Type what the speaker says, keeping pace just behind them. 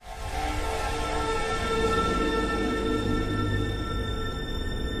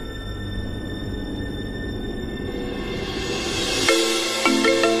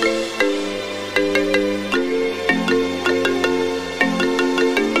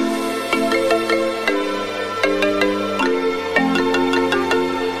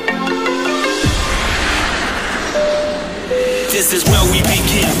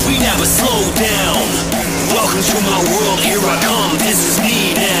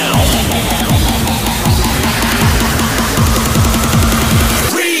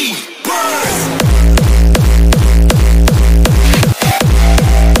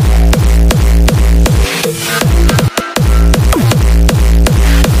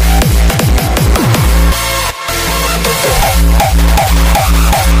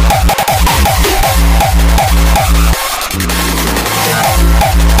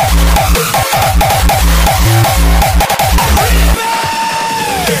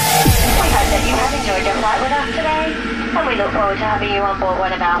We look forward to having you on board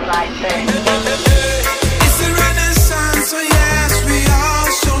one of our flights soon. It's the Renaissance, so yes, we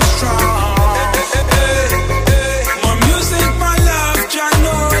are so strong. More music, my love, John,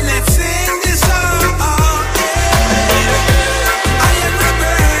 let's sing this song. I am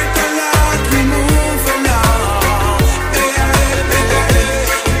Rebirth, the Lord, we move along.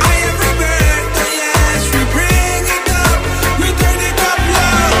 I am Rebirth, yes, we bring it up, we turn it up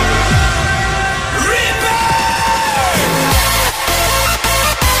low. Rebirth!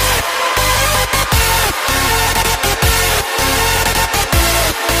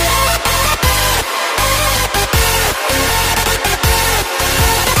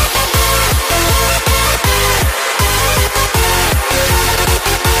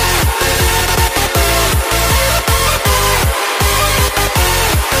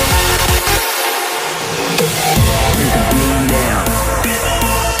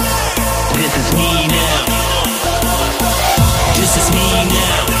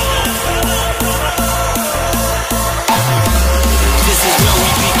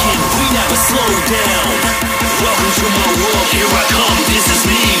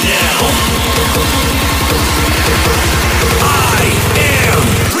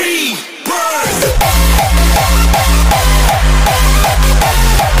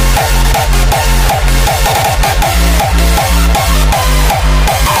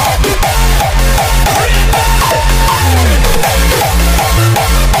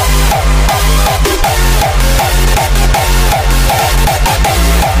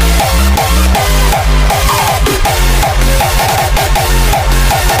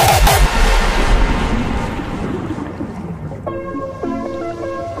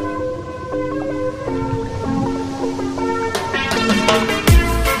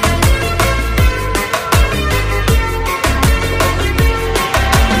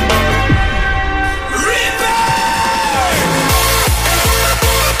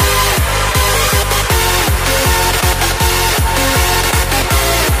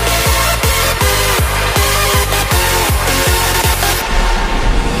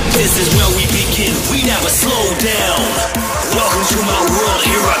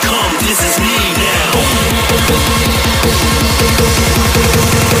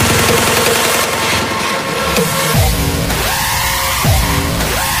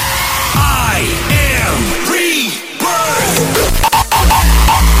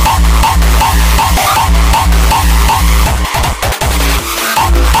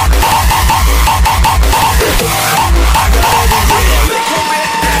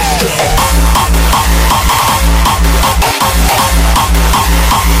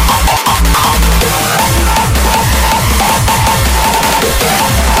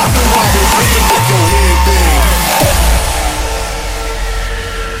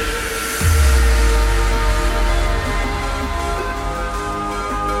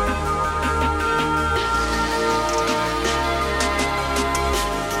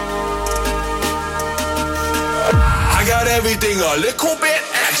 Everything a little bit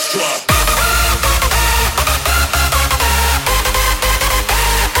extra.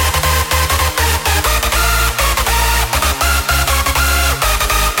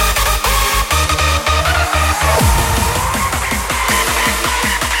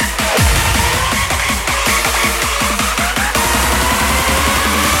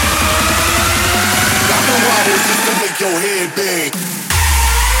 Got the wobbles just to make your head big.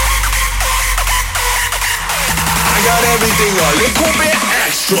 Got everything a little bit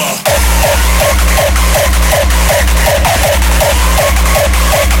extra.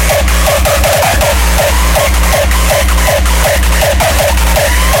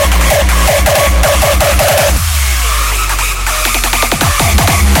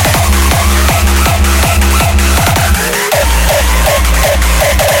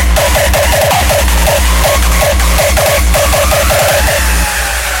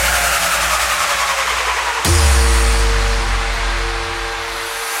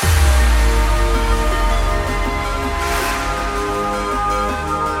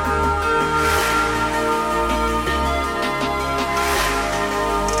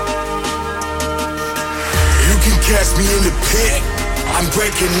 Catch me in the pit. I'm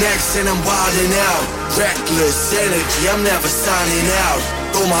breaking necks and I'm wilding out. Reckless energy, I'm never signing out.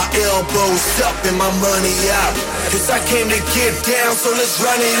 Throw my elbows up and my money out. Cause I came to get down, so let's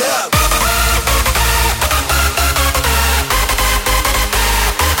run it up.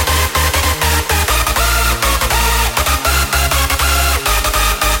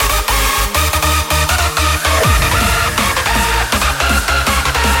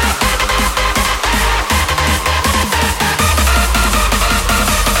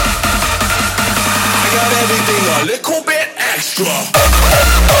 Everything a little bit extra.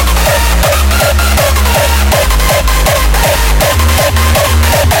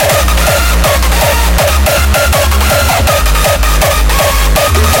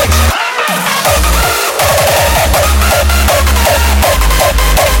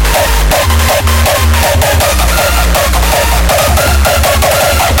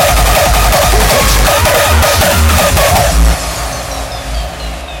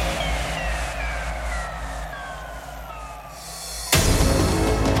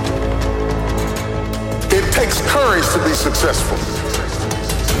 To be successful.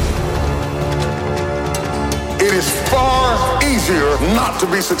 It is far easier not to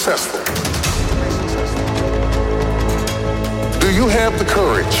be successful. Do you have the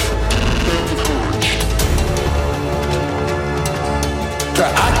courage to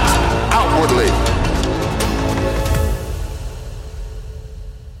act outwardly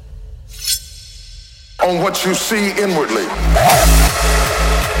on what you see inwardly?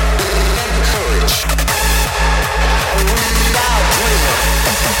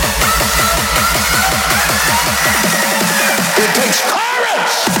 It takes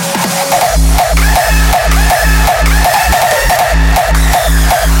courage!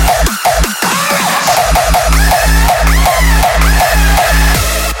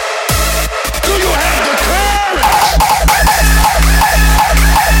 Do you have the courage?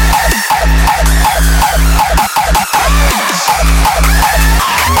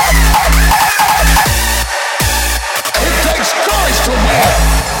 It takes courage to win.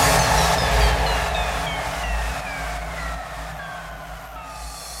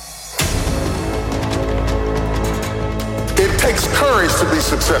 It takes courage to be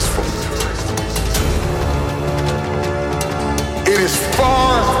successful. It is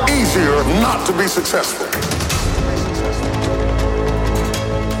far easier not to be successful.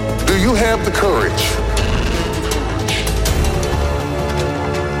 Do you have the courage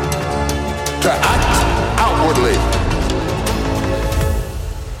to act outwardly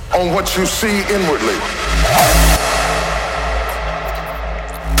on what you see inwardly?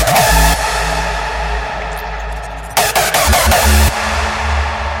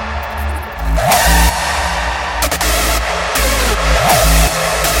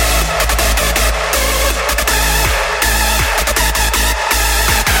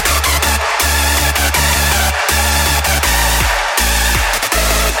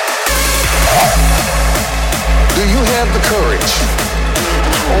 Do you have the courage,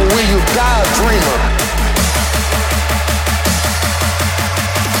 or will you die a dreamer?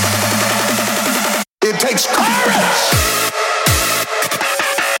 It takes courage!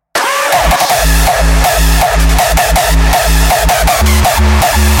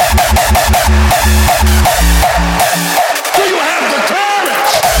 Do you have the courage?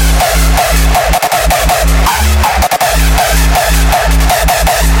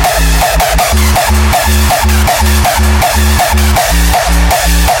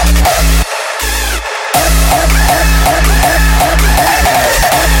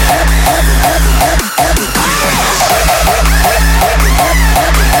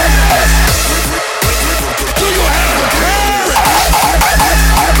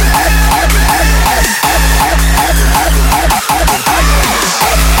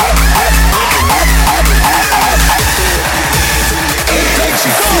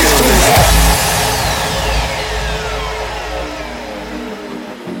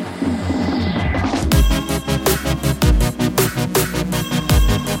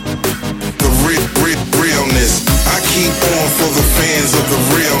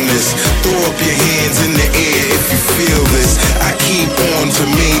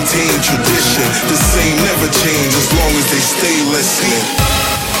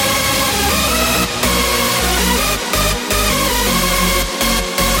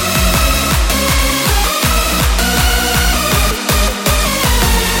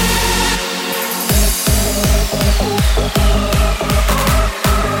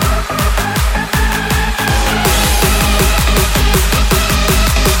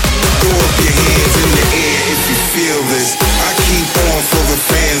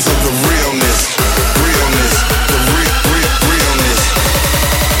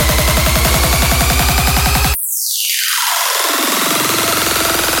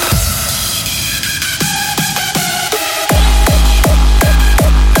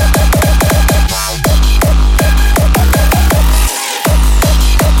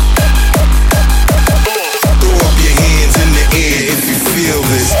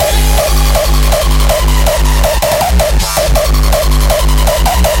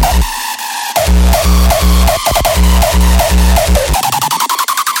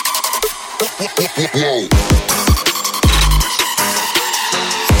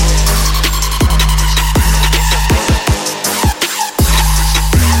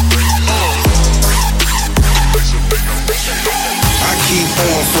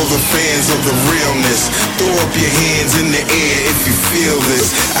 the fans of the realness. Throw up your hands in the air if you feel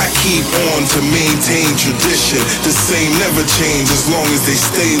this. I keep on to maintain tradition. The same never change as long as they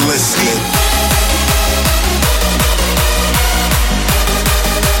stay listening.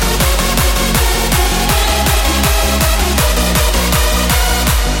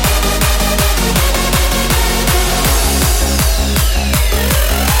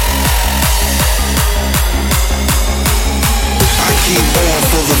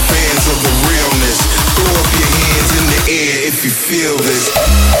 If you feel this,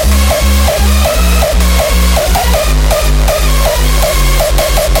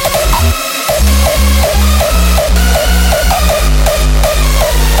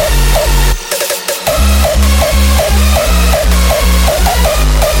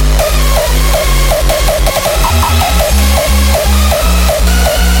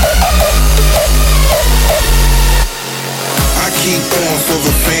 I keep on for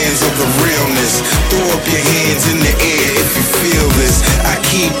the fans of the realness. Throw up your hands in the air if you feel this. I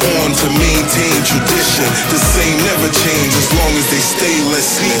keep on to maintain tradition. The same never change as long as they stay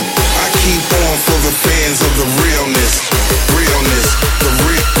listening. I keep on for the fans of the realness. Realness, the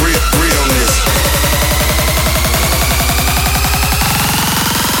realness.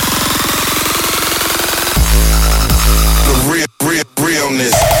 The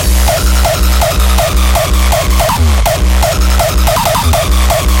realness.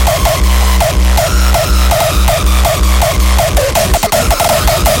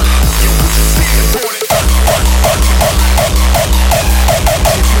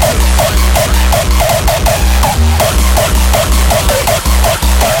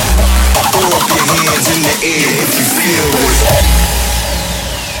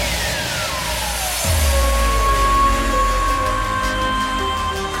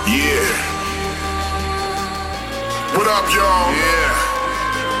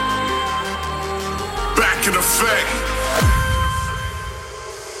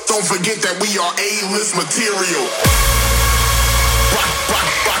 Don't forget that we are A-list material.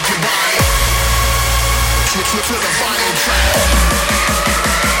 Rock your body. To the final track.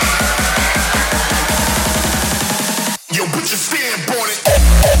 Yo, put your stamp on it.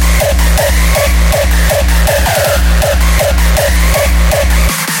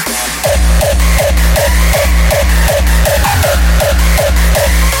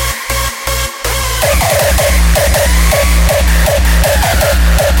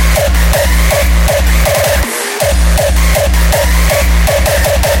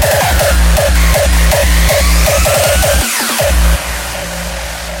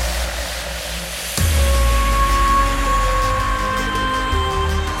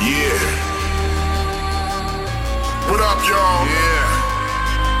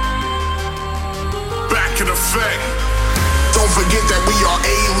 Don't forget that we are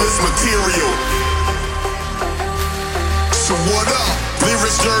A-list material. So what up?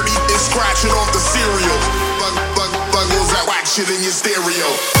 Lyrics dirty and scratching off the cereal. Like was that whack shit in your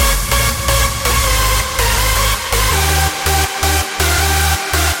stereo?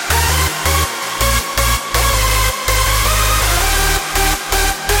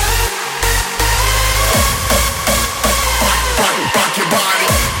 Rock your body.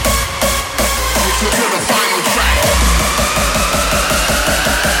 To the final track.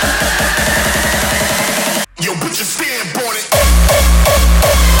 Yo, put your stamp on it.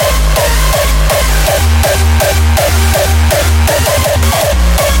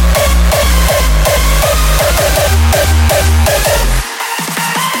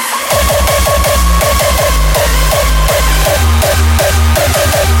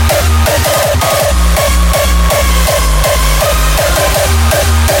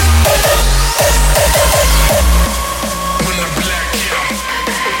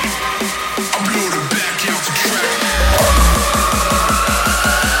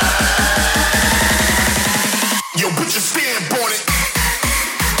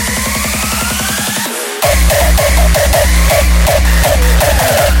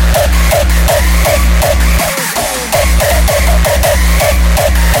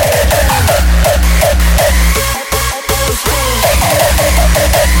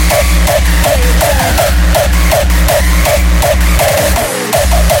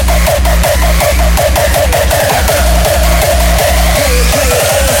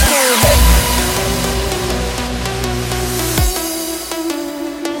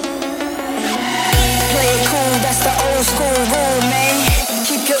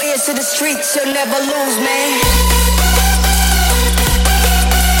 streets, you'll never lose, man.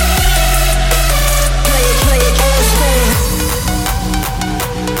 Play it old school.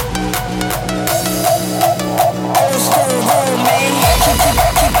 Old school rule, man.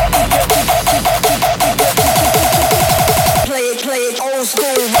 Keep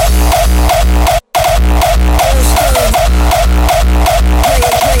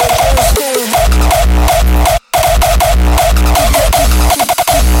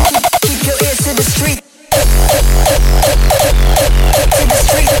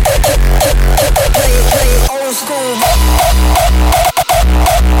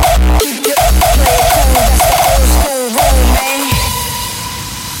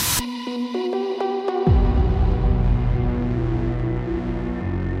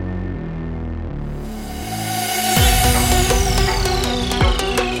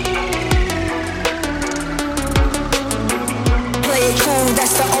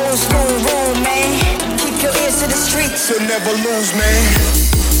so never lose, man.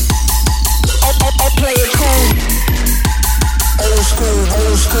 I'll play it cool. Old school,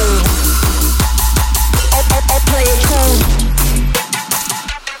 old school. I'll play it cool.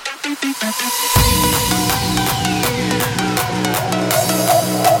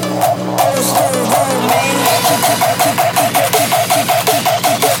 Old school rule, man.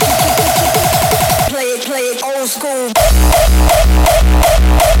 Play it old school.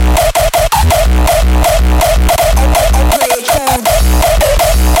 I'll play it cool.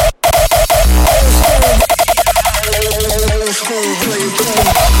 Old school, play it cool.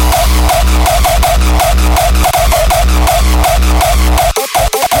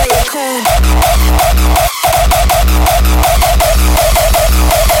 I'll play it cool.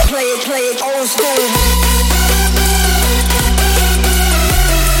 Play it old school.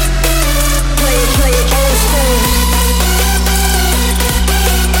 Play it old school.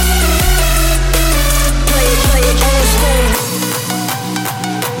 Play it old school.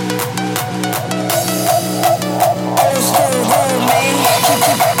 Old school roll, man.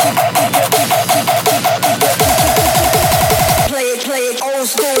 Play it old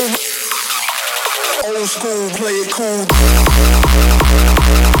school. Old school, play it cool.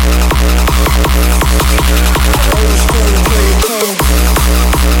 Old school, play it cool.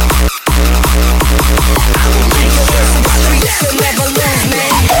 You'll never lose,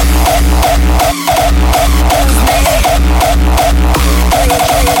 man.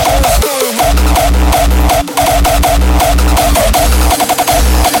 Play it old school.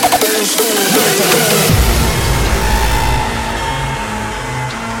 Old school, play it cool.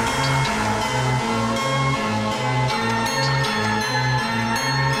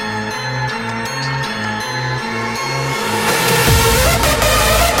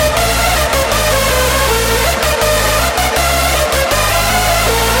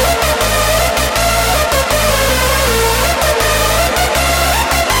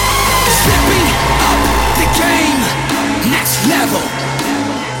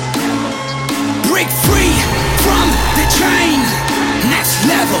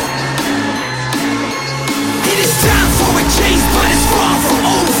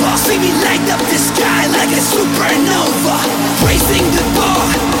 See me light up the sky like a supernova. Raising the bar,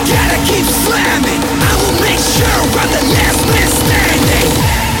 gotta keep slamming. I will make sure I'm the last man standing.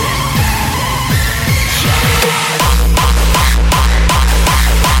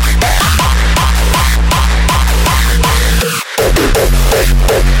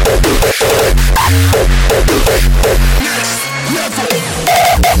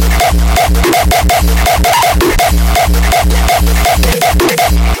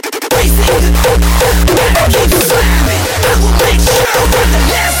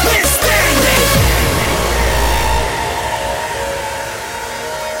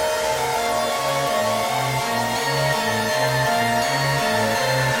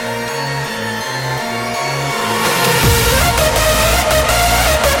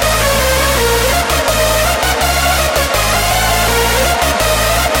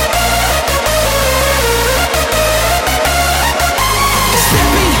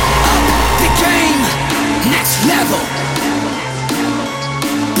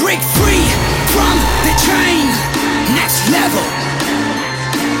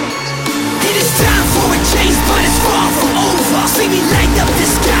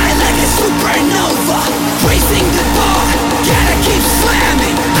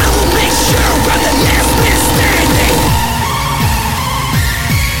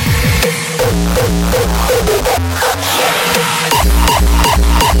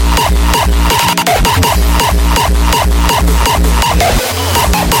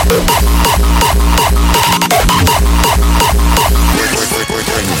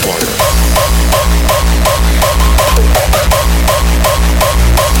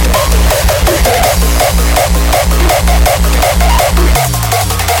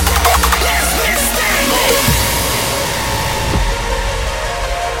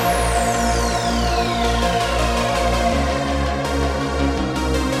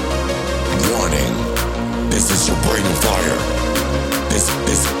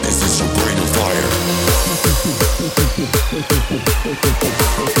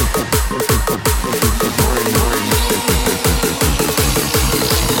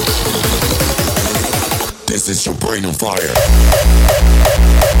 This is your brain on fire.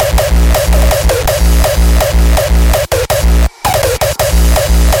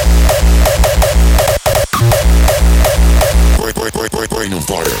 Brain on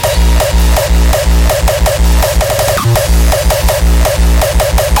fire.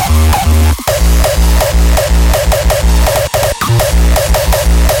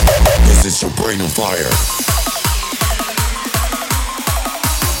 This is your brain on fire.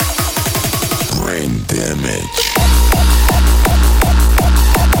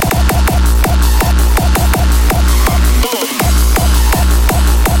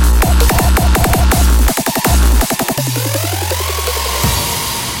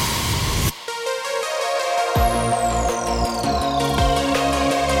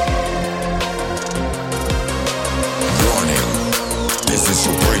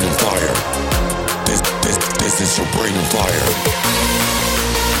 is your brain on fire.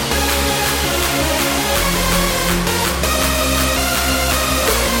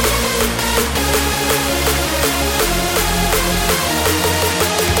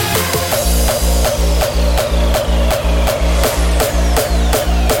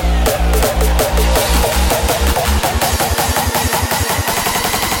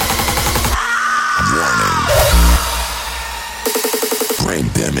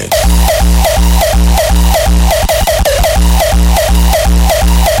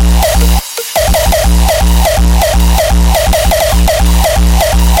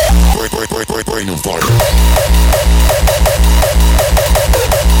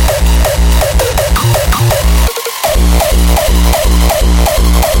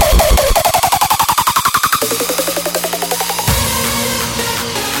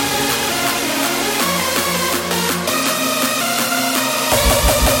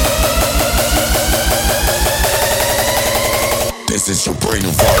 This is your brain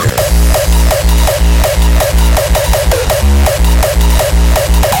on fire.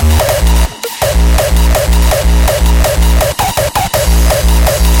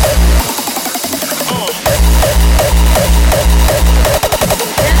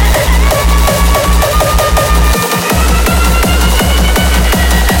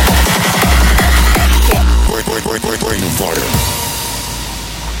 Brain on fire.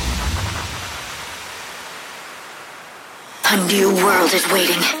 A new world is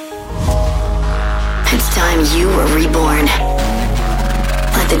waiting. It's time you were reborn.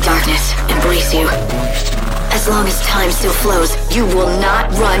 Let the darkness embrace you. As long as time still flows, you will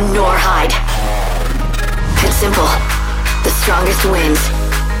not run nor hide. It's simple. The strongest wins.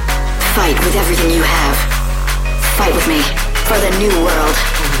 Fight with everything you have. Fight with me for the new world.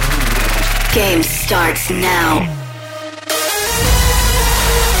 Game starts now.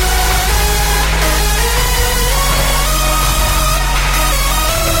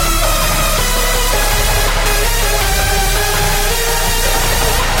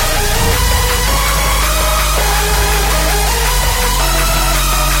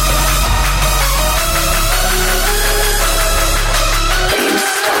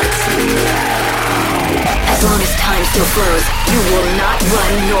 As long as time still flows, you will not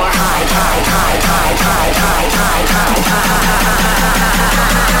run nor hide.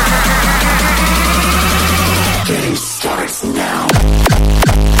 Game starts now.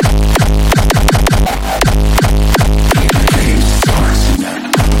 Game starts now.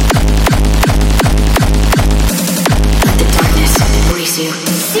 Let the darkness embrace you.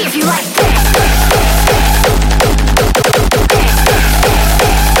 See if you like this.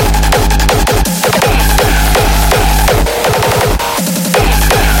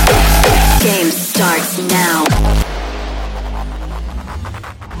 Game starts now.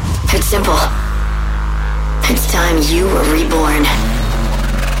 It's simple. It's time you were reborn.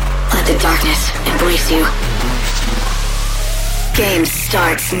 Let the darkness embrace you. Game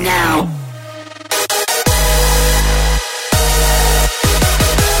starts now.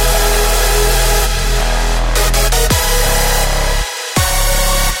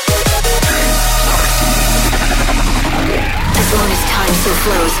 As long as time still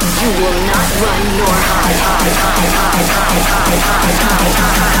flows, you will not run nor hide.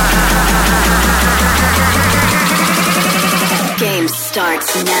 Game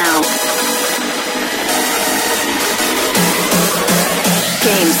starts now.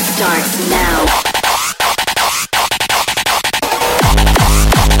 Game starts now.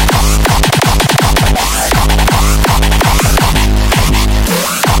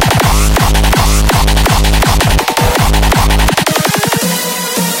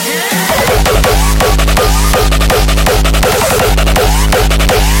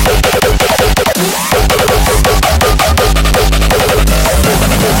 Game starts now.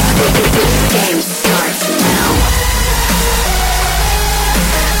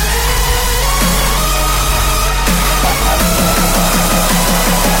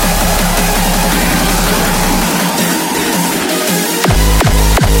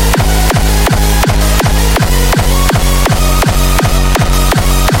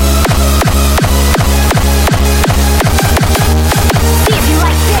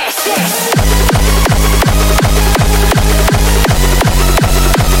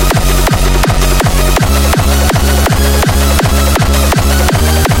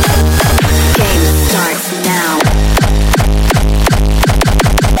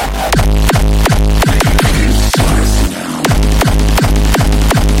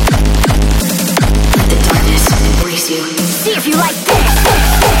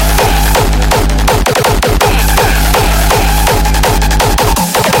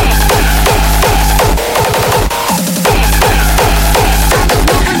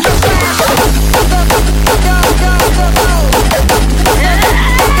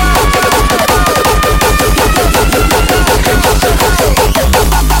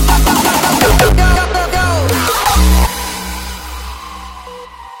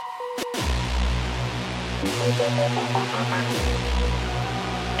 Time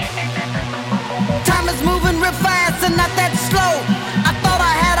is moving real fast and not that slow. I thought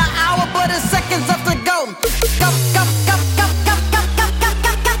I had an hour, but it's seconds left to go. Go, go, go, go, go, go, go, go, go, go,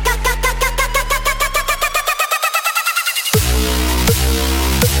 go, go, go, go, go, go, go, go, go.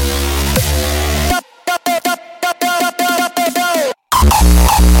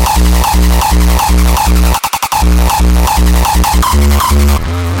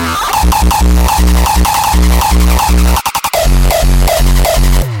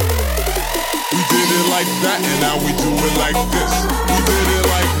 We did it like that, and now we do it like this. We did it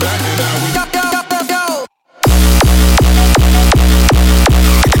like that, and now we Go, go, go, go, go.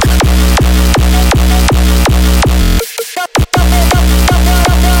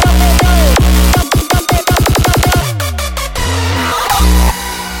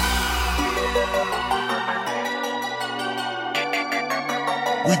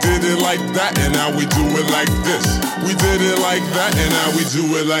 We did it like that, and now we do it like this. We did it like that, and now we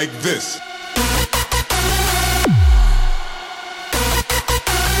do it like this.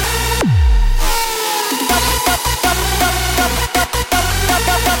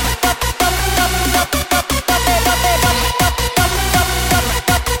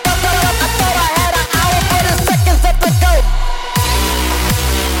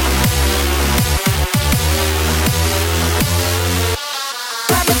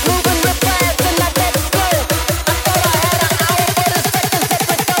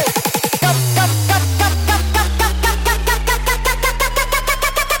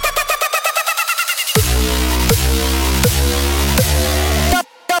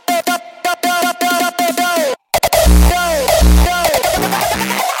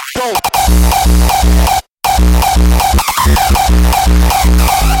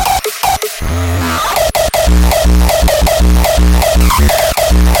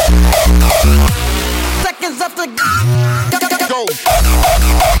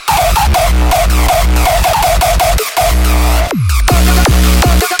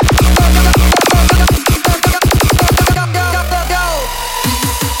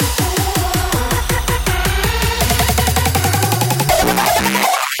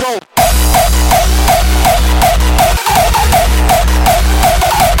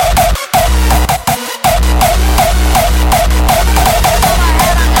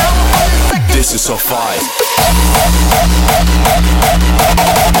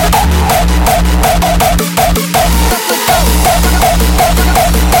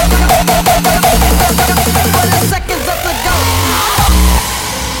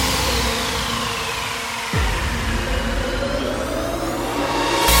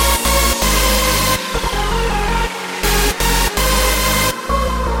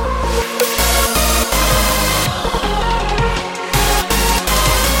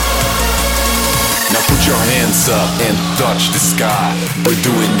 Up and touch the sky. We're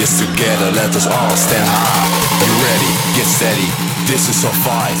doing this together, let us all stand high. You ready? Get steady, this is our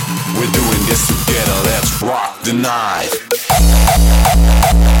fight. We're doing this together, let's rock the night.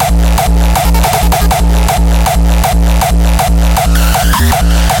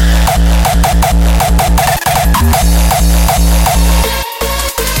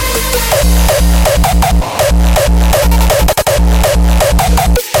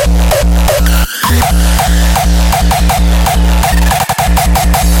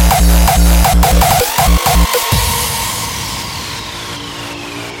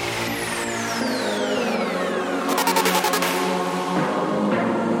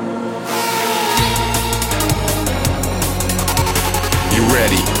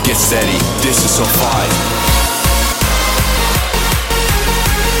 Get steady, this is a fight.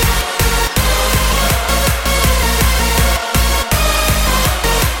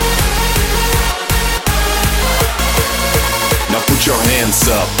 Now put your hands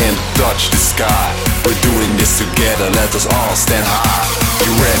up and touch the sky. We're doing this together, let us all stand high.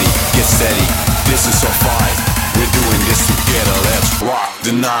 You ready? Get steady, this is a fight. We're doing this together, let's rock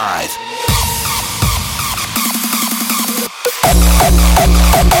the night.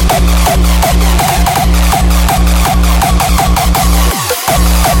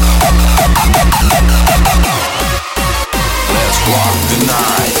 Let's rock the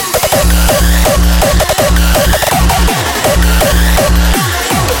night.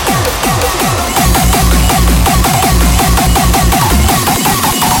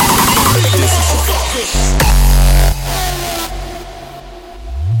 This is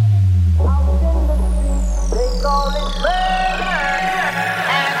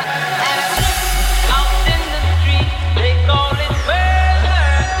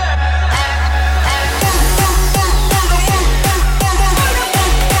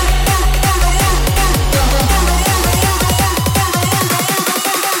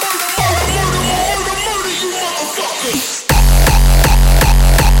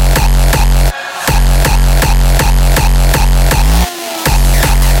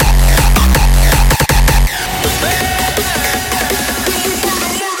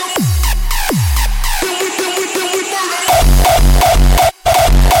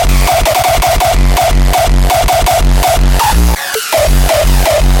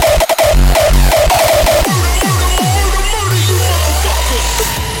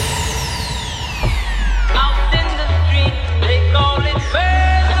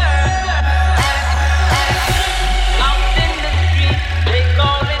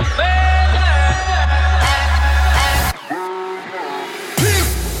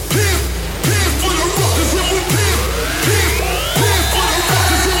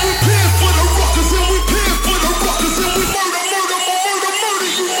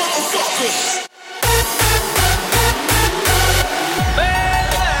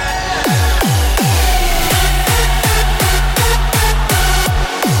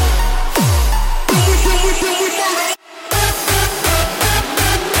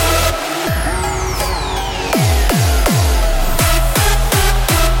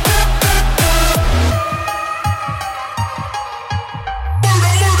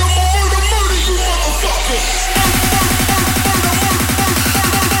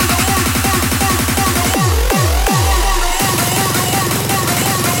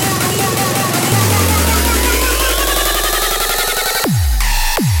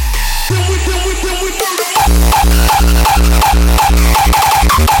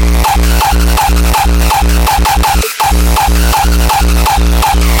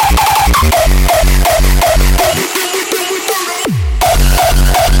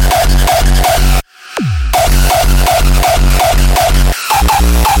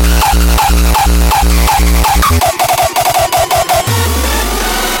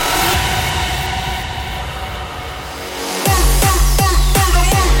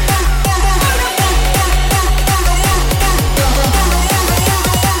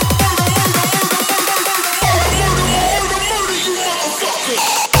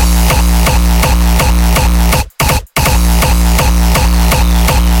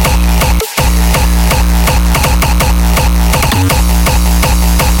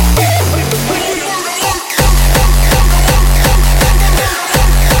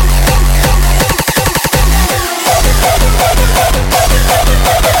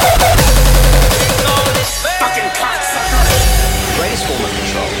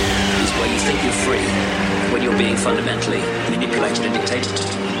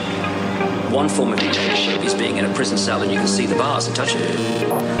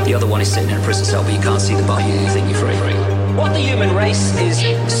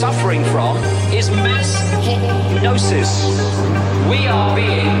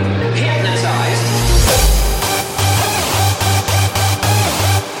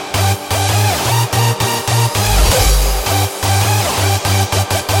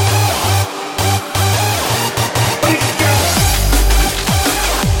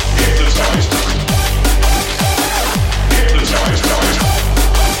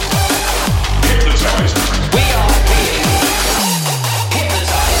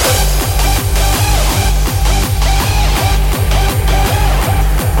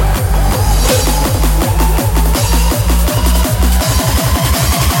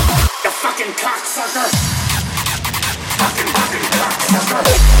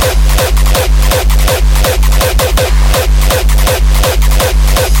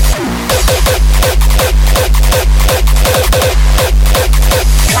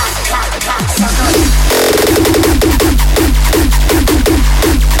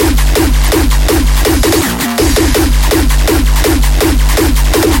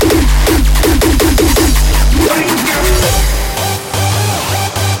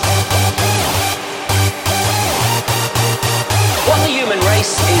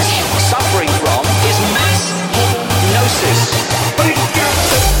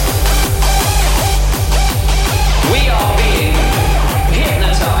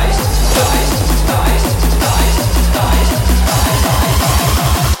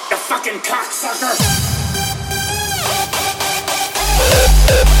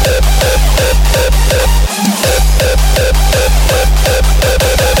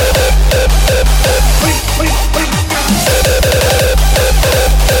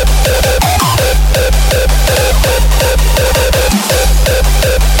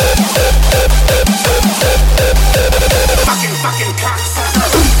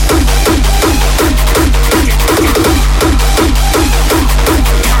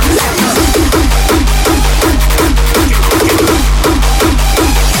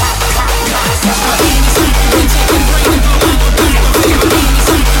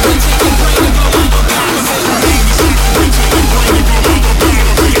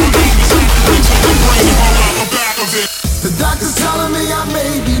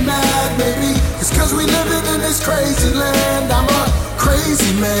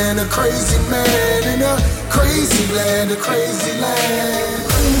crazy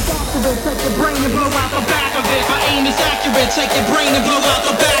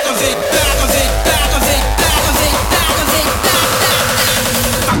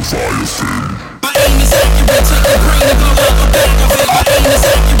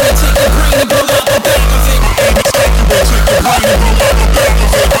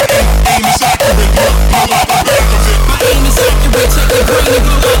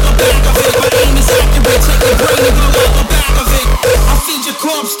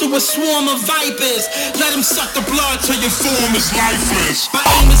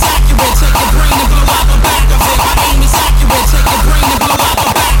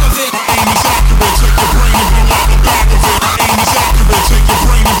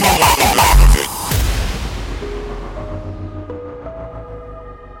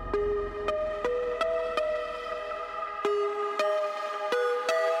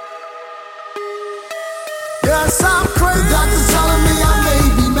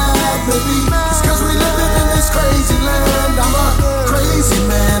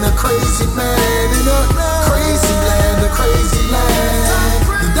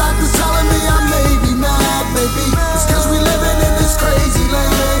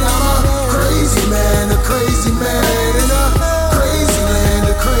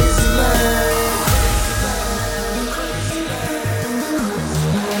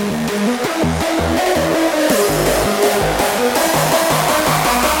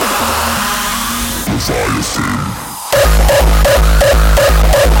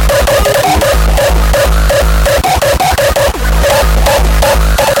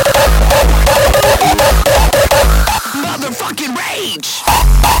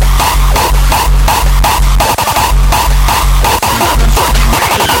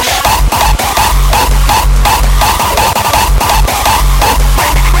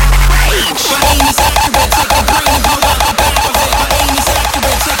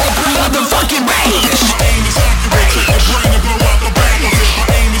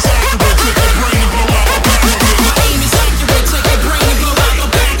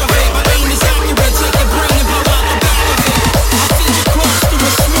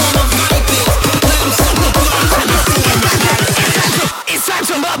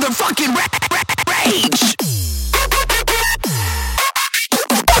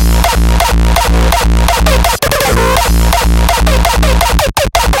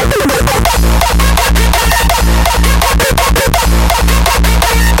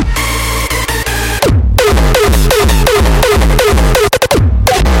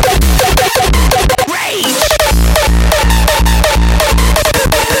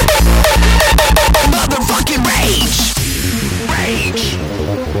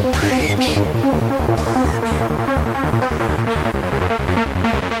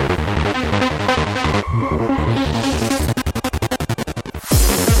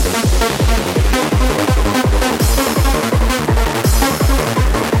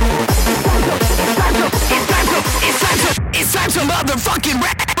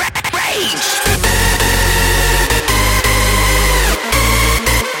motherfucking rage.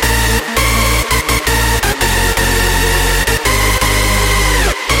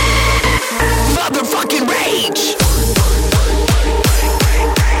 Motherfucking rage.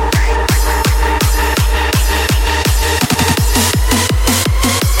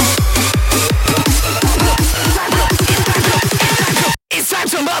 It's time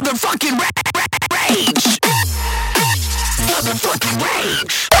to motherfucking rage. Motherfucking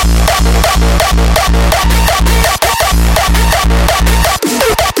rage.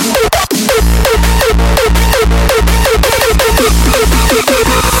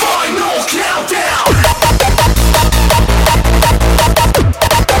 Final countdown.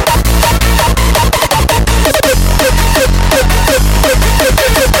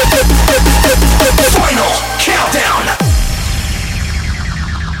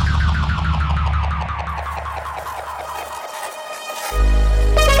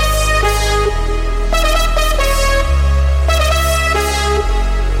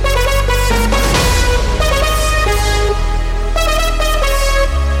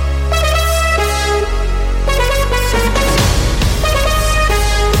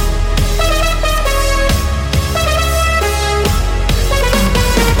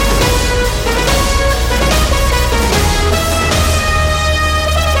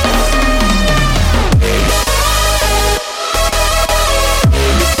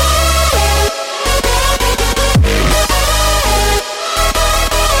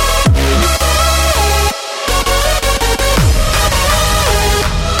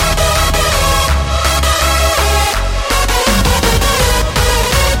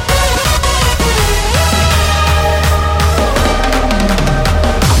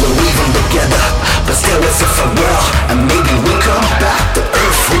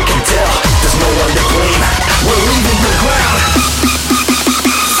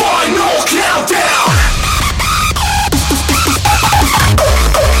 Final countdown.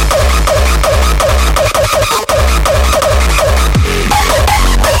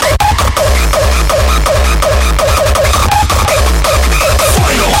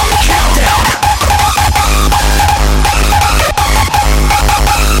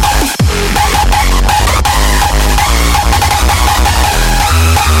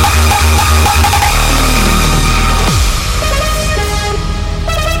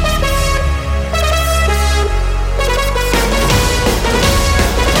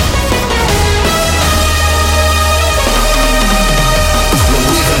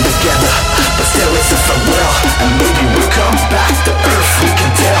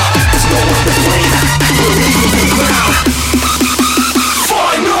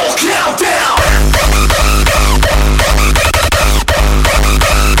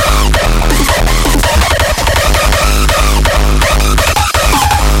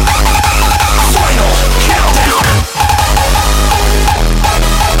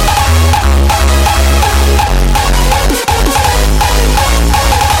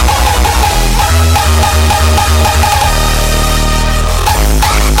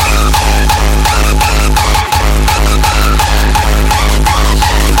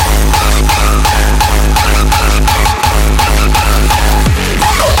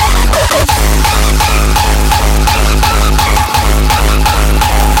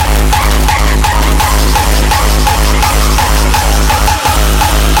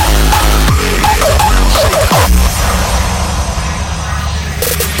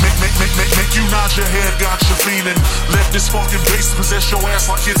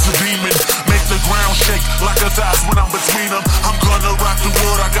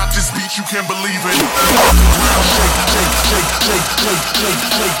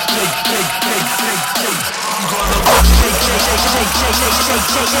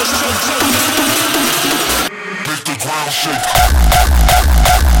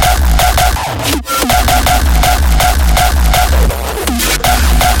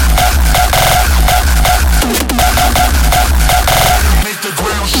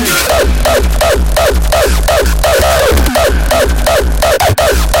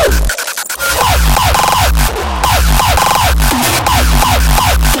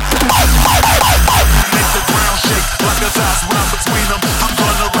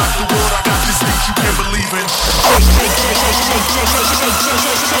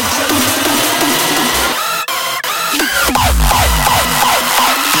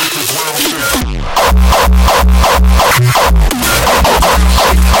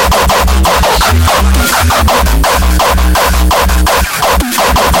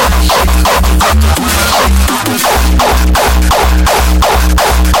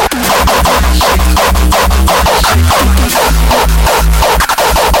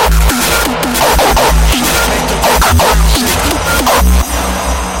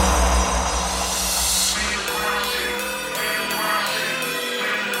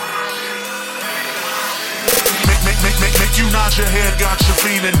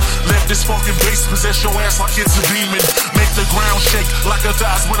 this fucking bass, possess your ass like it's a demon. Make the ground shake like a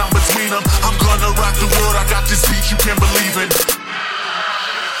thighs when I'm between them. I'm gonna rock the world, I got this beat you can believe in.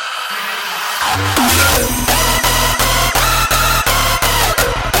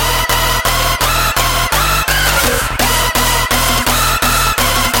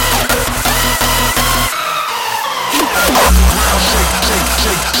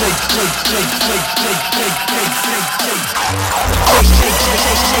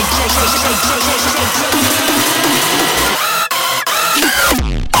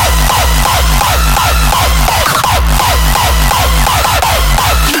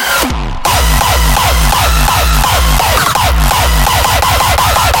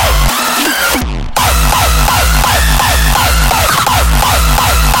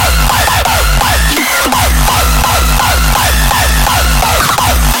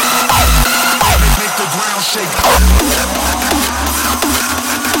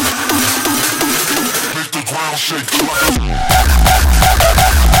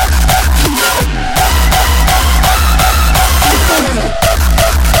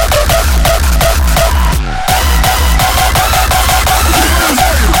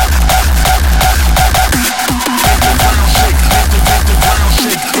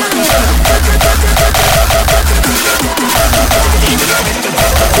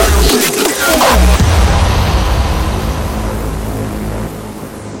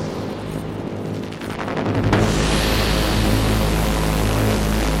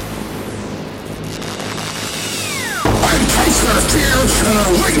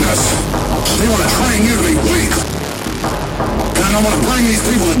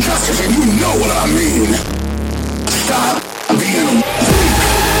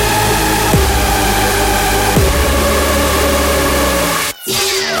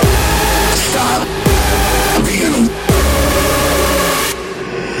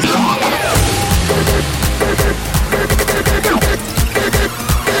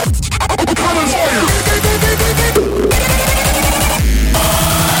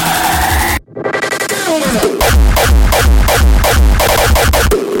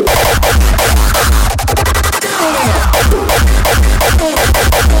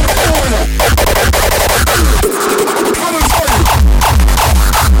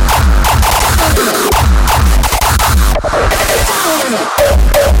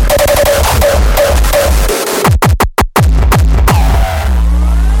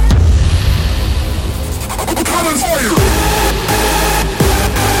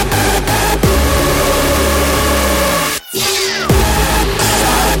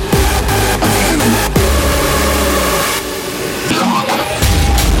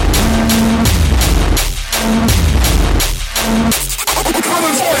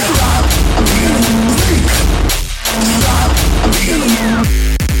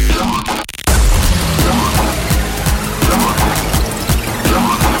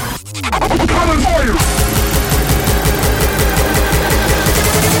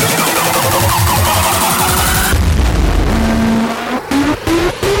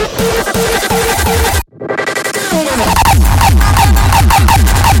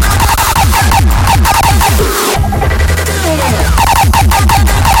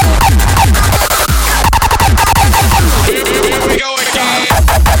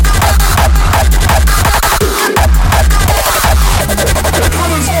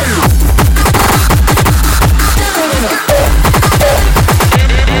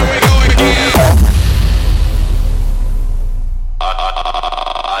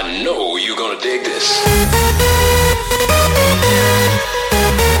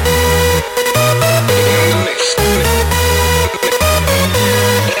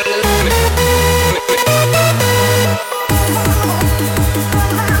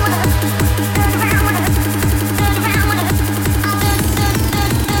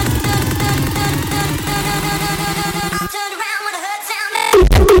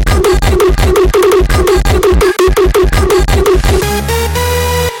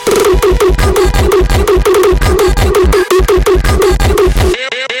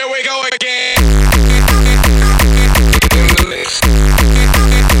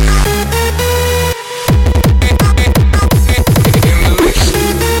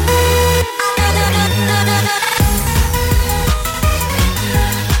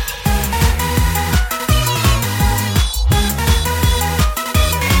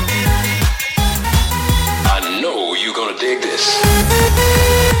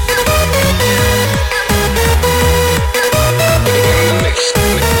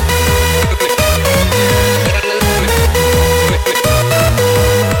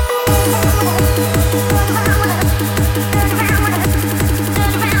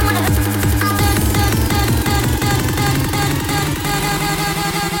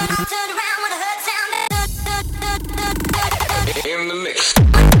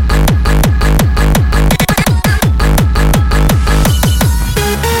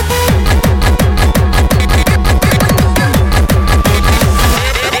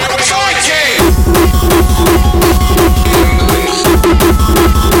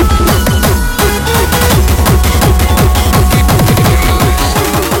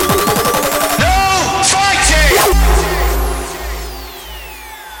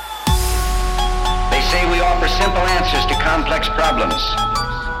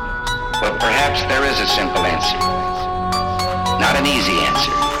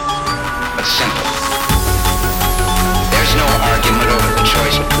 answer, but simple. There's no argument over the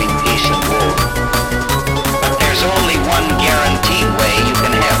choice between peace and war. But there's only one guaranteed way you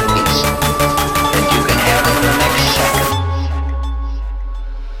can have peace, and you can have it in the next second.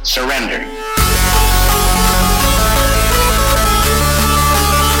 Surrender.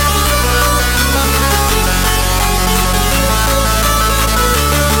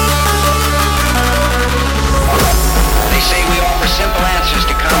 They say we offer simple answers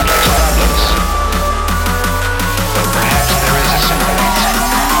to complex problems. But perhaps there is a simple answer.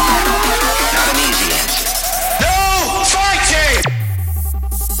 Not an easy answer. No fighting!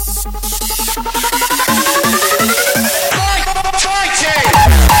 Fighting!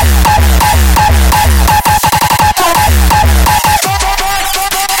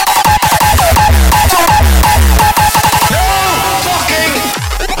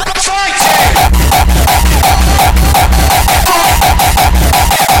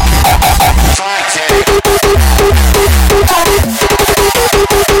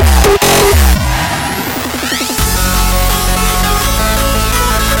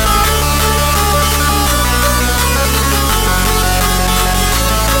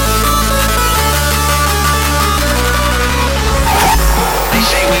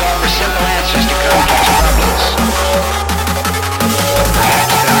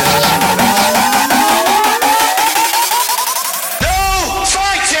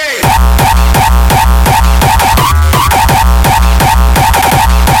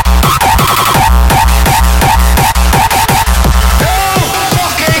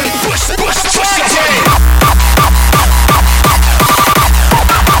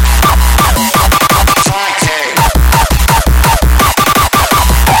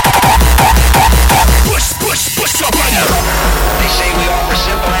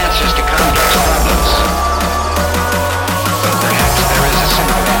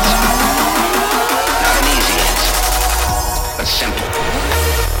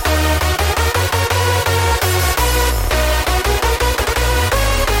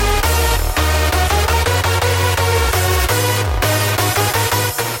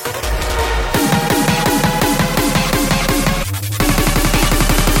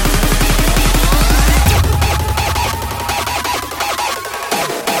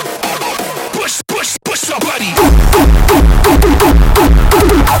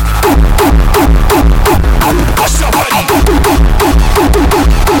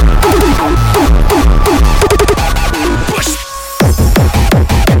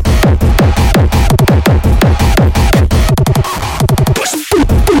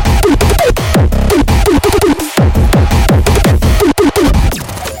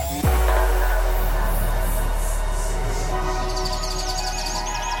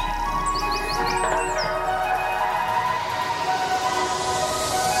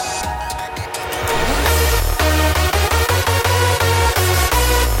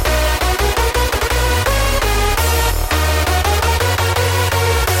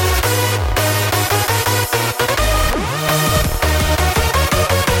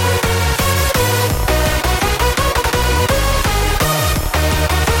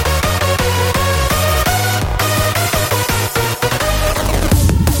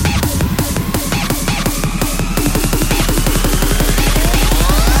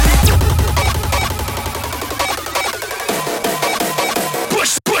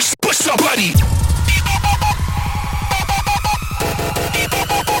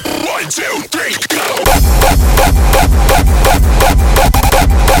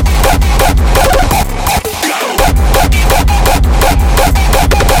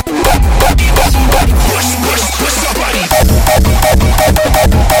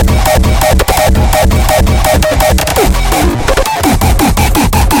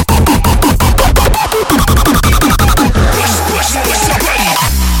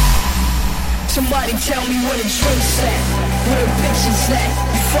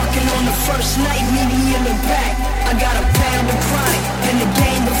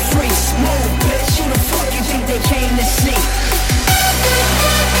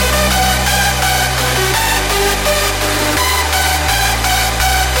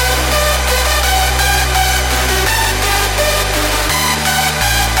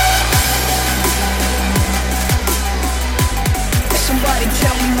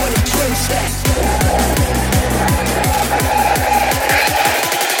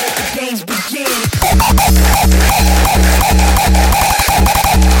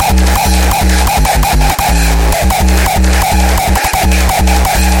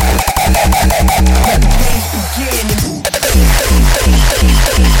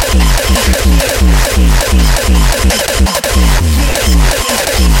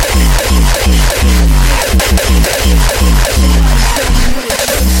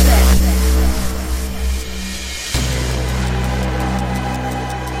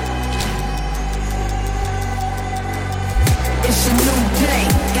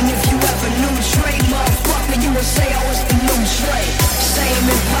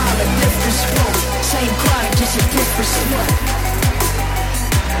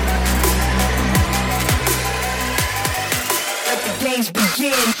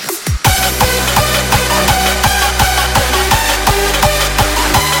 again.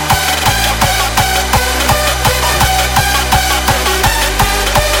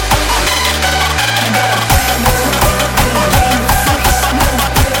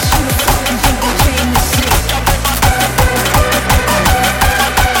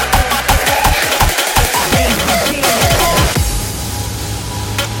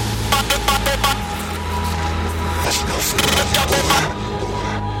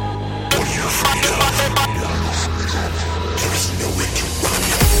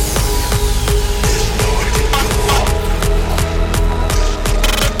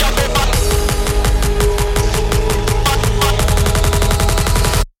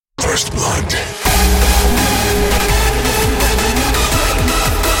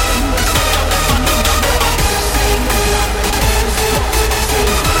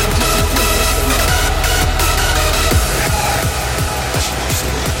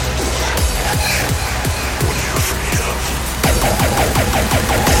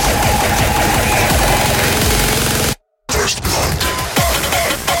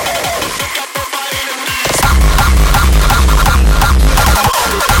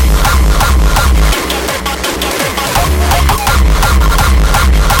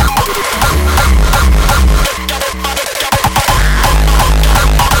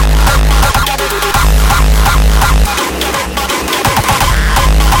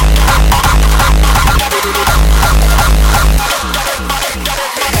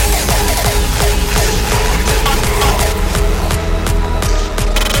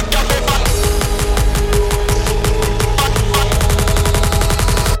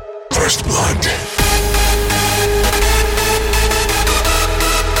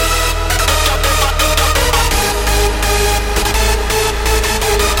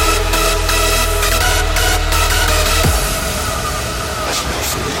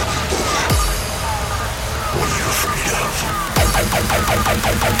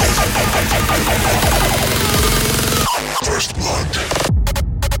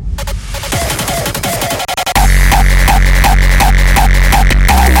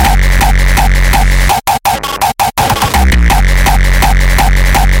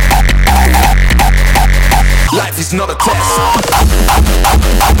 Not a test.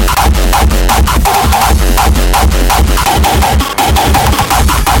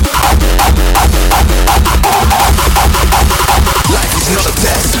 Life is not a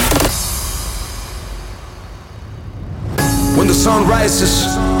test. When the sun rises,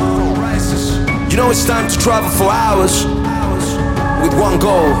 you know it's time to travel for hours with one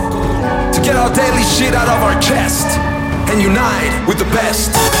goal: to get our daily shit out of our chest and unite with the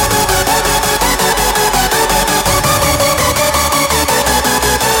best.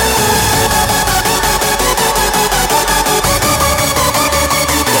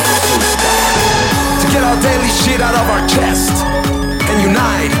 Get our daily shit out of our chest and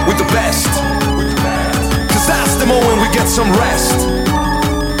unite with the best. Cause that's the moment we get some rest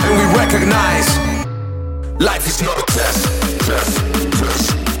and we recognize life is not a test.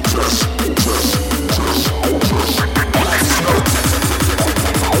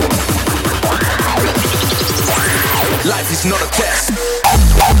 Life is not a test.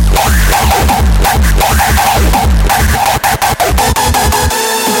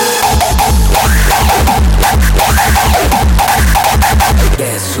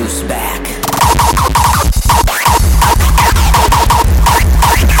 Guess who's back?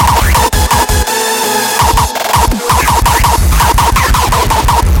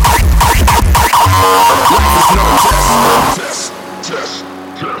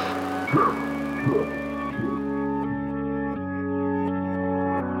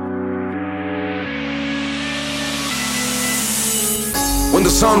 When the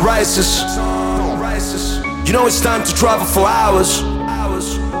sun rises, you know it's time to travel for hours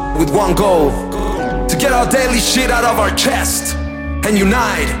with one goal: to get our daily shit out of our chest and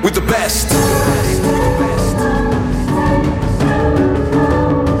unite with the best.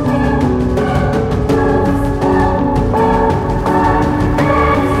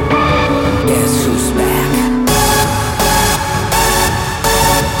 Guess who's back?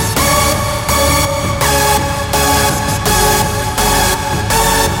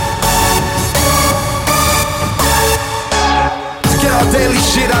 Daily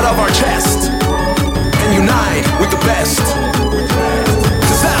shit out of our chest and unite with the best.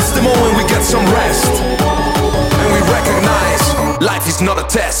 Cause that's the moment we get some rest and we recognize life is not a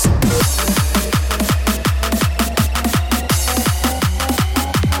test.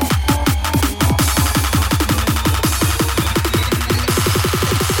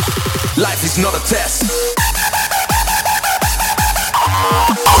 Life is not a test.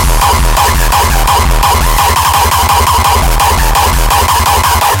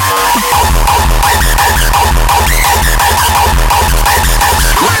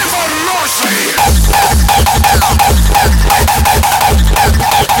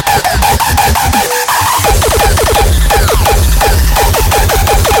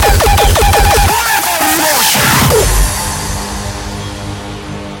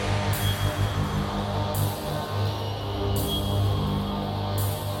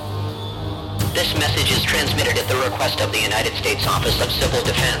 This message is transmitted at the request of the United States Office of Civil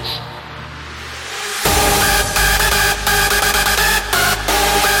Defense.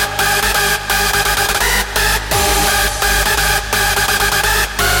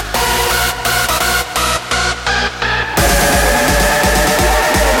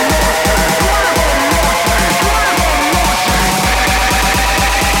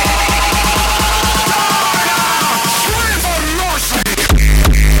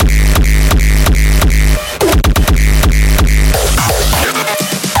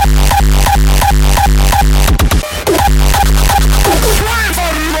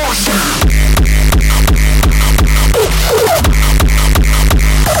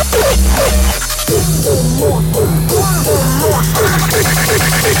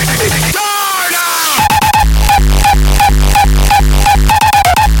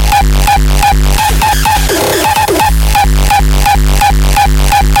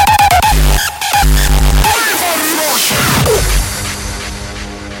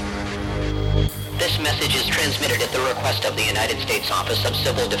 Office of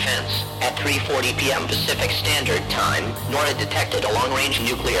Civil Defense. At 3:40 p.m. Pacific Standard Time, NORAD detected a long-range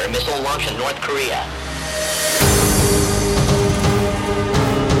nuclear missile launch in North Korea.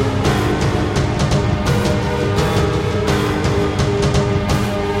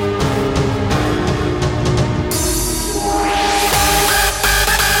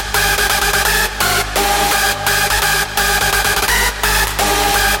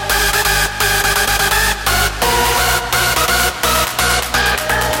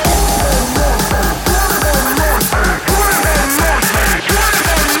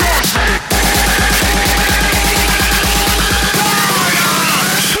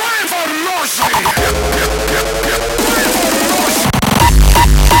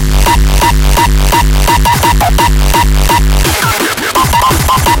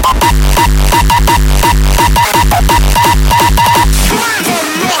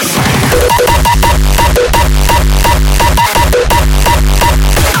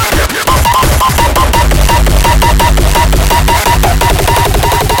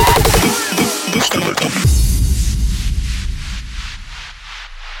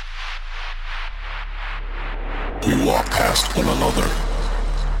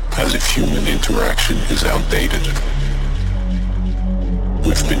 Is outdated.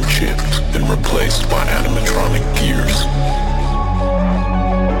 We've been chipped and replaced by animatronic gears.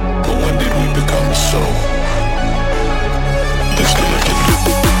 But when did we become so disconnected?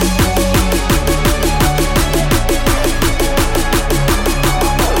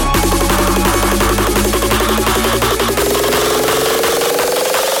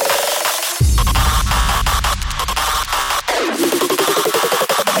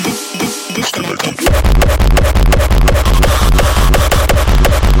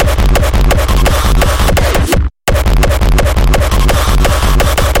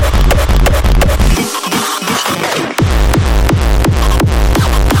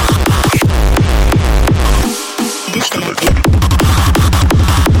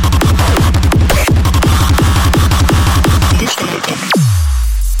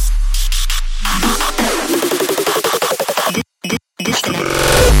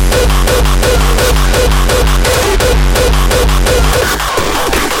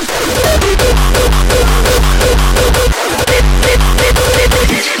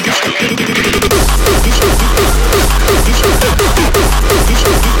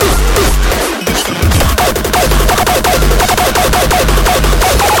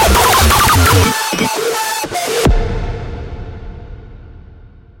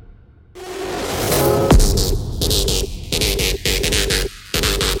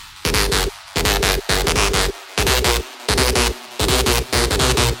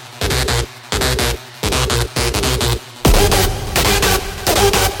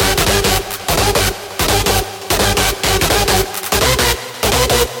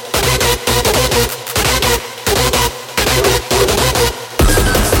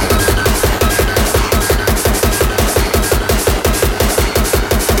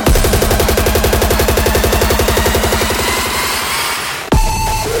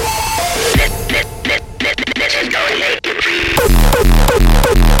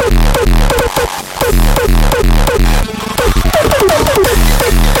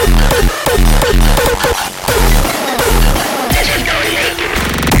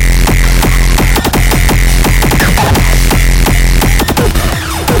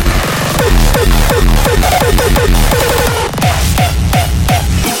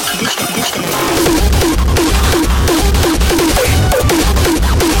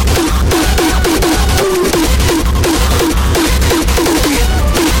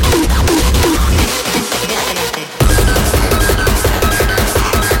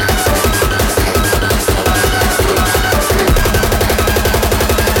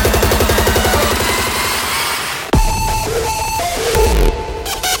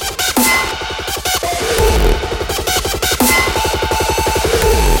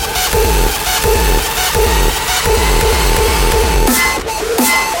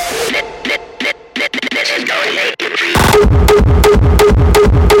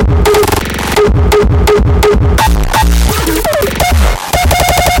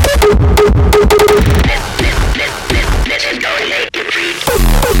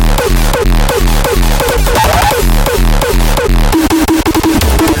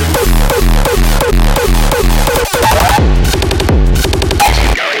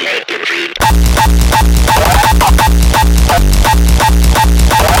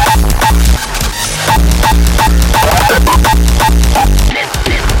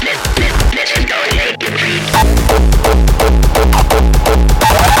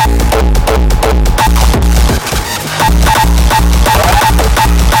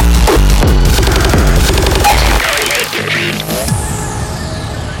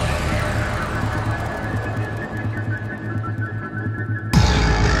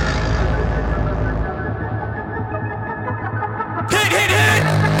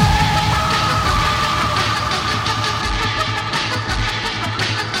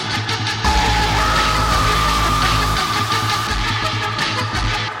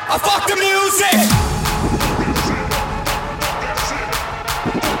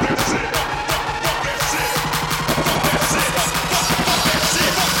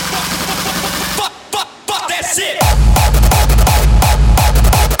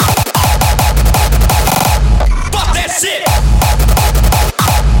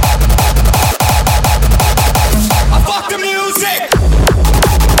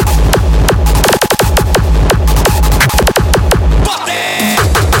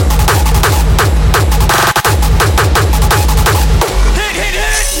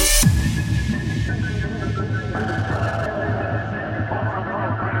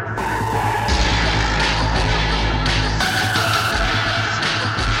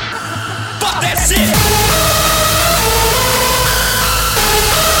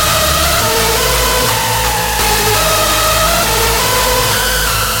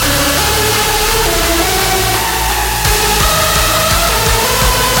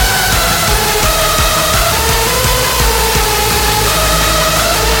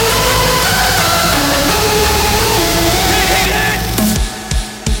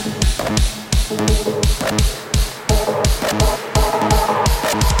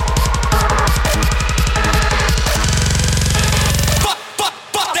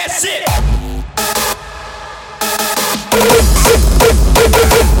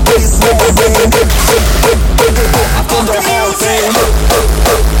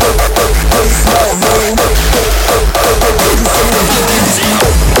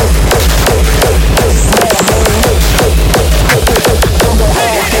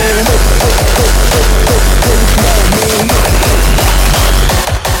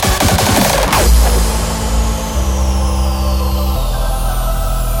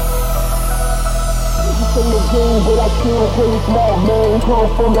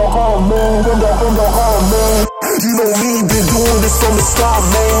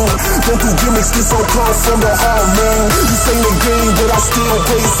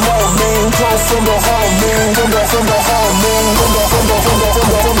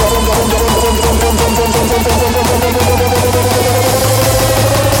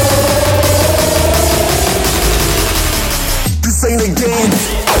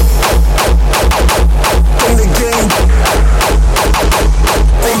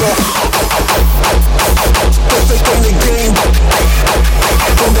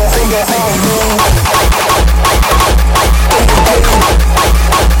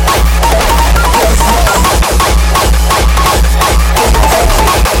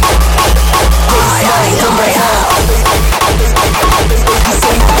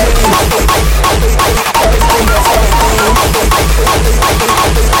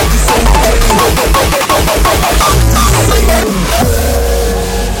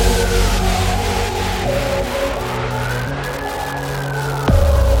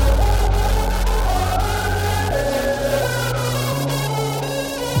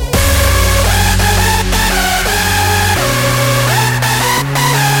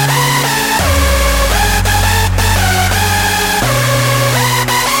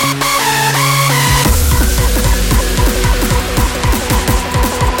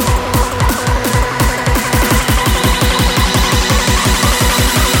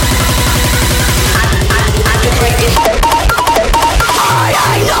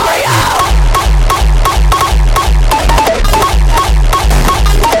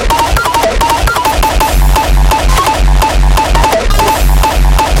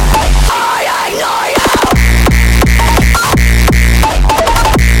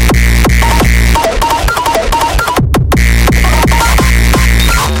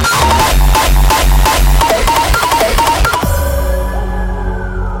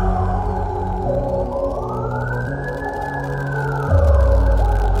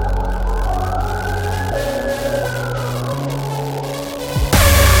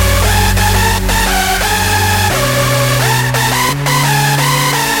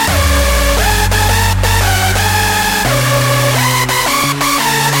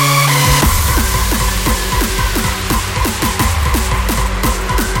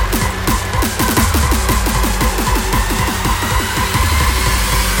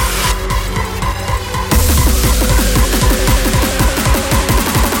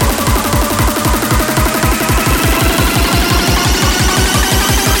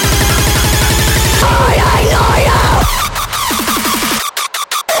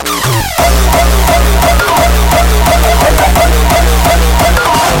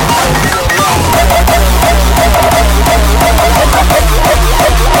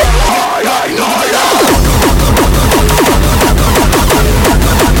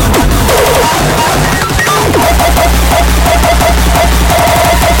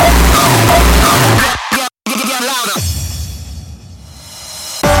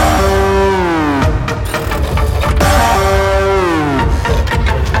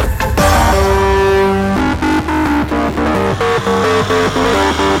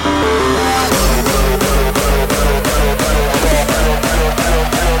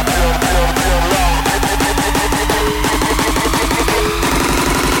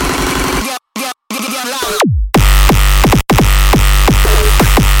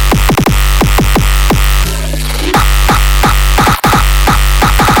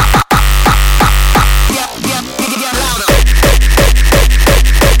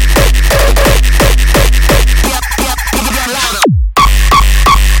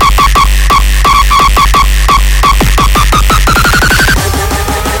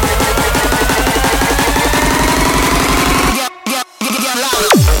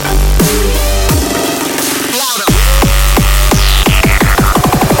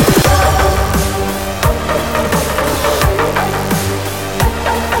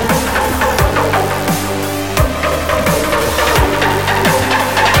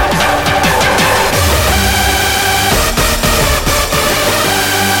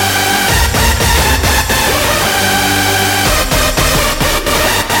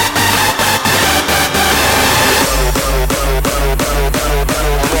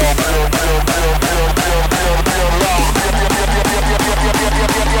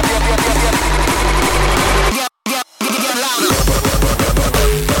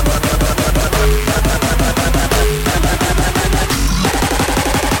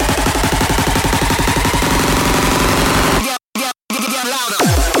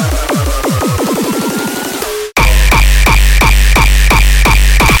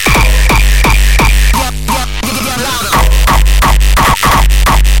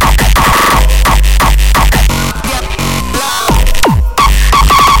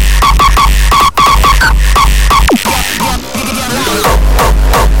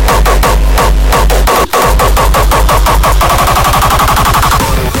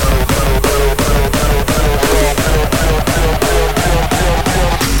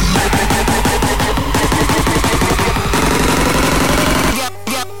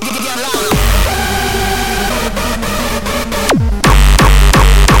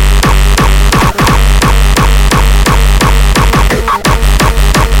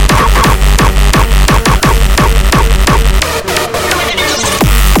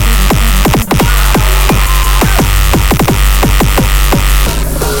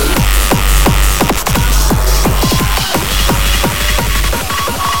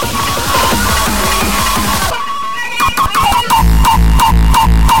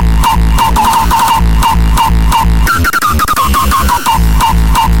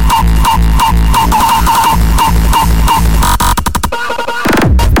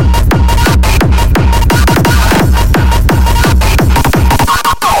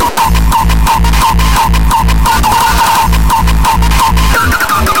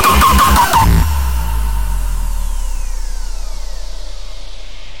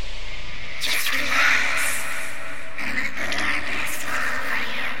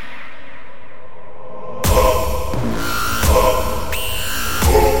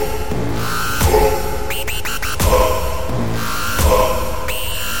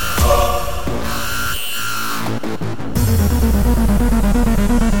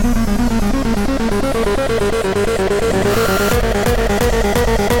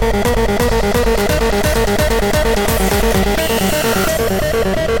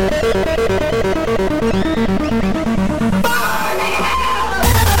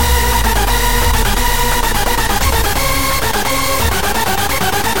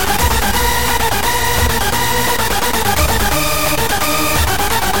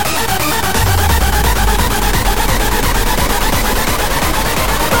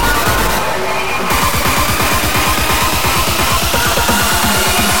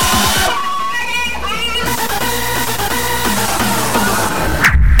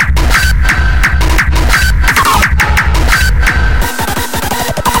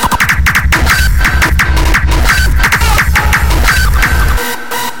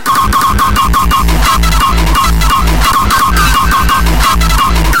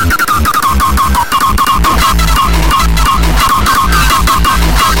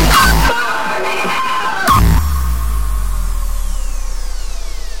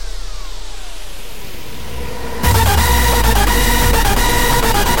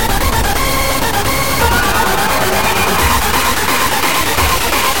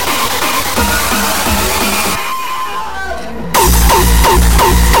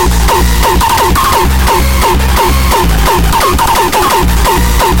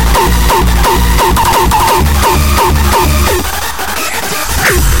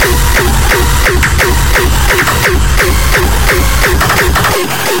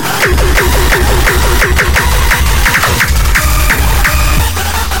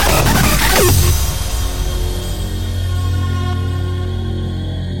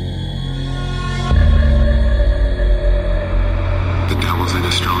 Is it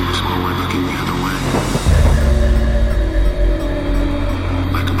as strong as while we're looking the other way?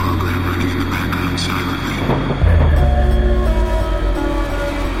 Like a program running in the background silently.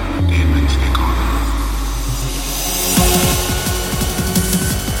 Demons, they call them.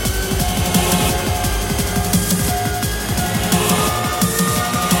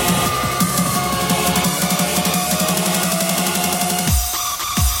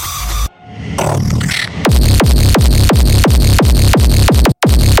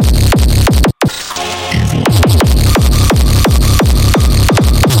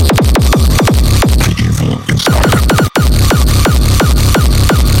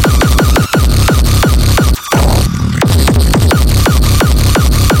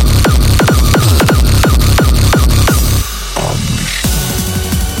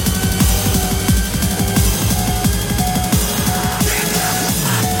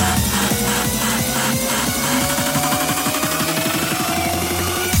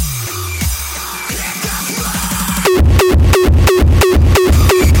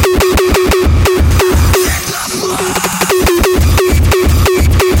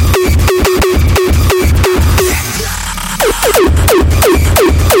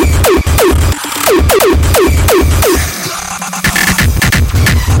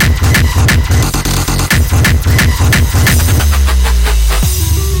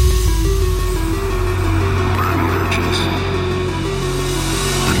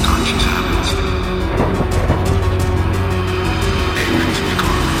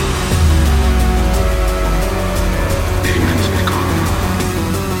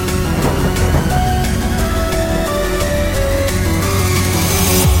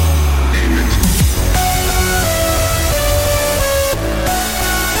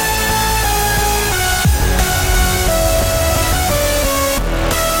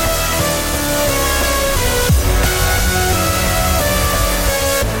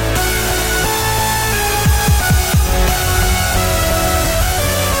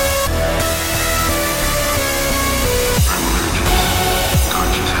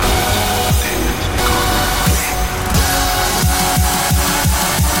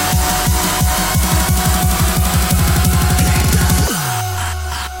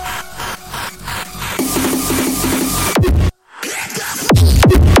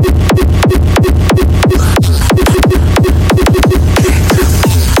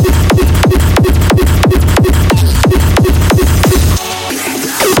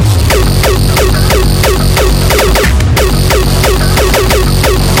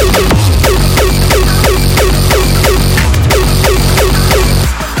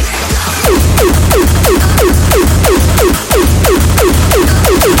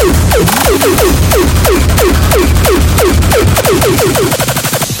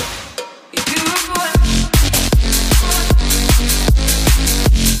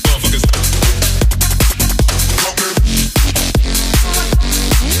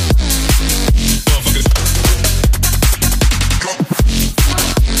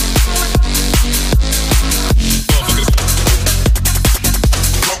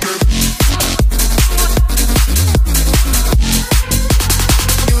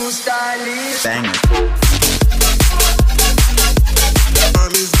 Banger.